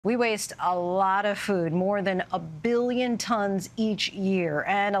We waste a lot of food, more than 1 billion tons each year.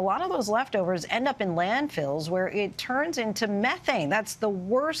 And a lot of those leftovers end up in landfills where it turns into methane. That's the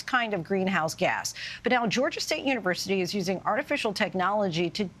worst kind of greenhouse gas. But now Georgia State University is using artificial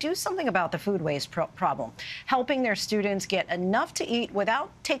technology to do something about the food waste problem, helping their students get enough to eat without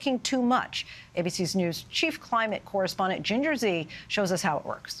taking too much. ABC's News chief climate correspondent Ginger Zee shows us how it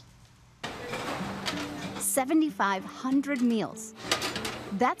works. 7,500 meals.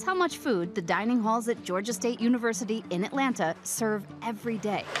 That's how much food the dining halls at Georgia State University in Atlanta serve every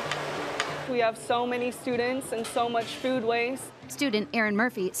day. We have so many students and so much food waste. Student Erin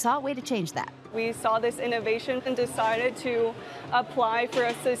Murphy saw a way to change that. We saw this innovation and decided to apply for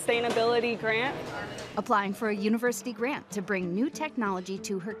a sustainability grant. Applying for a university grant to bring new technology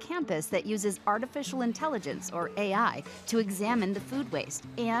to her campus that uses artificial intelligence, or AI, to examine the food waste.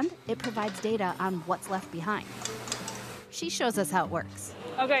 And it provides data on what's left behind. She shows us how it works.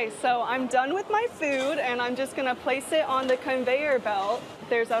 Okay, so I'm done with my food and I'm just gonna place it on the conveyor belt.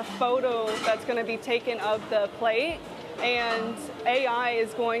 There's a photo that's gonna be taken of the plate, and AI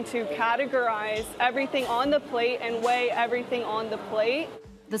is going to categorize everything on the plate and weigh everything on the plate.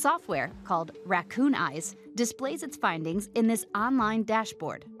 The software, called Raccoon Eyes, displays its findings in this online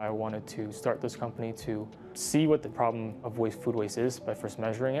dashboard. I wanted to start this company to see what the problem of food waste is by first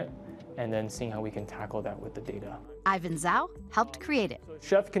measuring it, and then seeing how we can tackle that with the data. Ivan Zhao helped create it. So a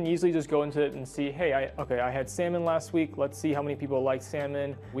chef can easily just go into it and see, hey, I had salmon last week, let's see how many people like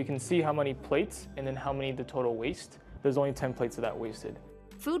salmon. We can see how many plates and then how many the total waste. There's only 10 plates of that wasted.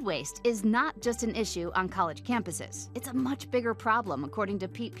 Food waste is not just an issue on college campuses. It's a much bigger problem, according to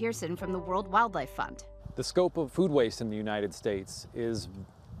Pete Pearson from the World Wildlife Fund. The scope of food waste in the United States is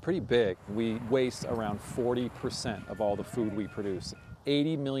pretty big. We waste around 40% of all the food we produce.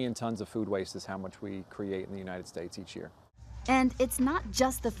 80 million tons of food waste is how much we create in the United States each year. And it's not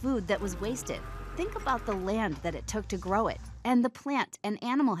just the food that was wasted. Think about the land that it took to grow it, and the plant and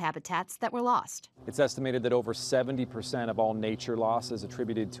animal habitats that were lost. It's estimated that over 70% of all nature loss is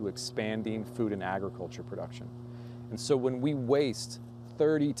attributed to expanding food and agriculture production. And so when we waste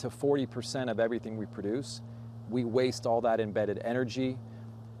 30 to 40% of everything we produce, we waste all that embedded energy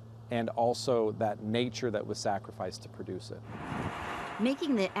and also that nature that was sacrificed to produce it.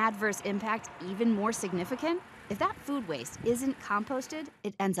 Making the adverse impact even more significant, if that food waste isn't composted,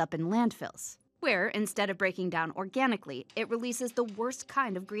 it ends up in landfills, where instead of breaking down organically, it releases the worst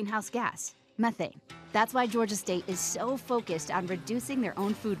kind of greenhouse gas, methane. That's why Georgia State is so focused on reducing their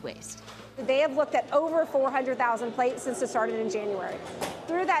own food waste. They have looked at over 400,000 plates since it started in January.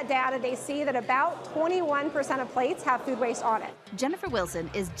 Through that data, they see that about 21% of plates have food waste on it. Jennifer Wilson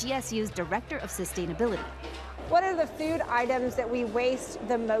is GSU's Director of Sustainability. What are the food items that we waste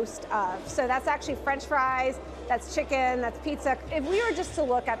the most of? So that's actually French fries, that's chicken, that's pizza. If we were just to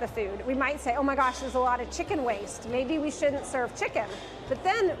look at the food, we might say, oh my gosh, there's a lot of chicken waste. Maybe we shouldn't serve chicken. But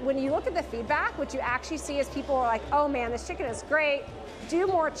then when you look at the feedback, what you actually see is people are like, oh man, this chicken is great, do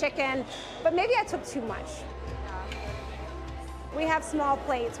more chicken, but maybe I took too much. We have small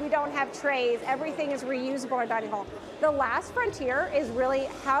plates, we don't have trays, everything is reusable in our dining hall. The last frontier is really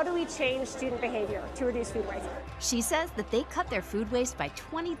how do we change student behavior to reduce food waste? She says that they cut their food waste by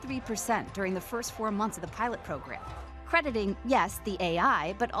 23% during the first 4 months of the pilot program. Crediting, yes, the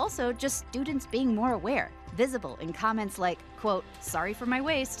AI, but also just students being more aware, visible in comments like, quote, sorry for my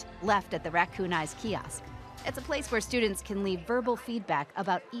waste, left at the Raccoon Eyes kiosk. It's a place where students can leave verbal feedback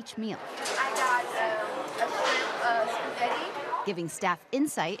about each meal. I got a shrimp spaghetti. Giving staff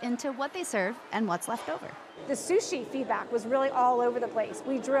insight into what they serve and what's left over. The sushi feedback was really all over the place.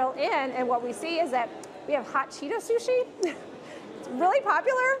 We drill in and what we see is that we have hot Cheeto sushi. It's really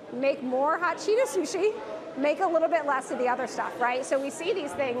popular. Make more hot Cheeto sushi, make a little bit less of the other stuff, right? So we see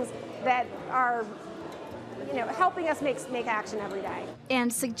these things that are helping us make action every day.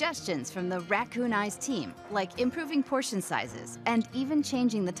 And suggestions from the Raccoon Eyes team, like improving portion sizes and even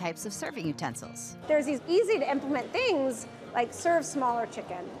changing the types of serving utensils. There's these easy to implement things like serve smaller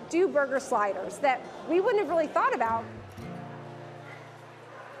chicken, do burger sliders that we wouldn't have really thought about.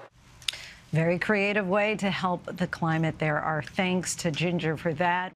 Very creative way to help the climate there. Our thanks to Ginger for that.